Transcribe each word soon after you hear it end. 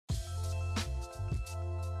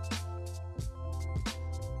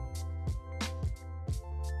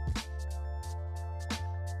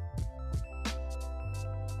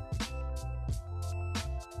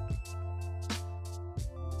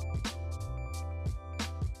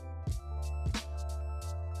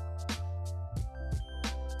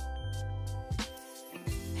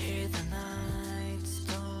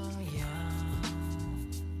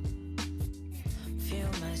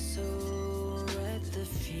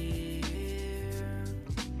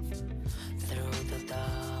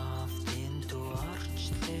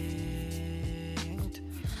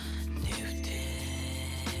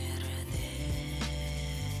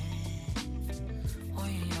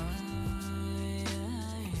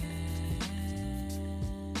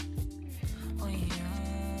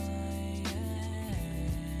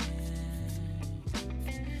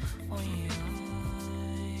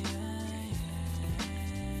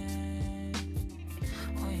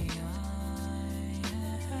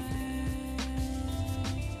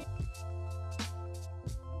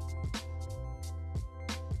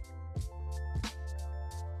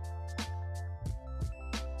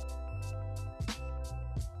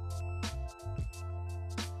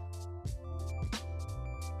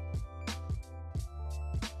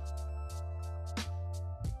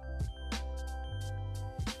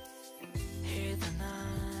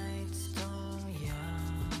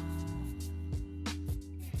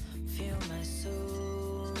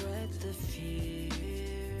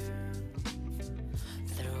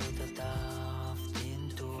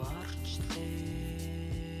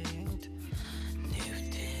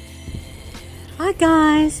Hi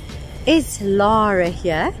guys, it's Lara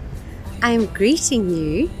here. I'm greeting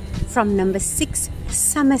you from number 6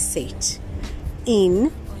 Somerset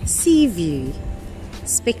in Seaview.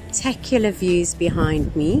 Spectacular views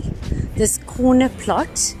behind me. This corner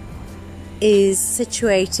plot is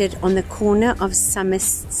situated on the corner of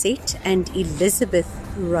Somerset and Elizabeth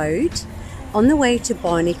Road, on the way to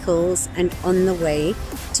Barnacles and on the way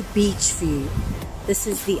to Beachview. This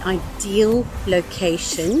is the ideal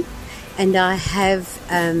location, and I have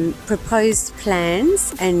proposed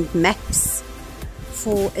plans and maps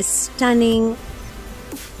for a stunning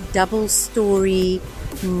double-story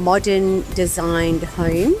modern designed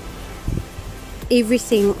home.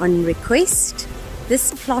 Everything on request.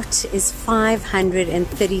 This plot is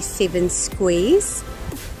 537 squares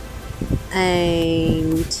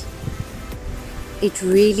and it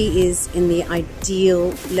really is in the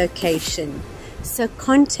ideal location. So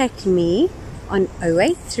contact me on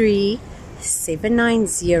 083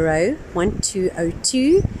 790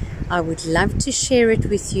 1202. I would love to share it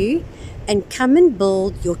with you, and come and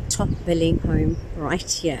build your top billing home right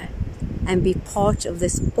here and be part of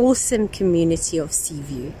this awesome community of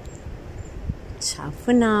Seaview. Ciao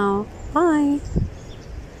for now. Bye.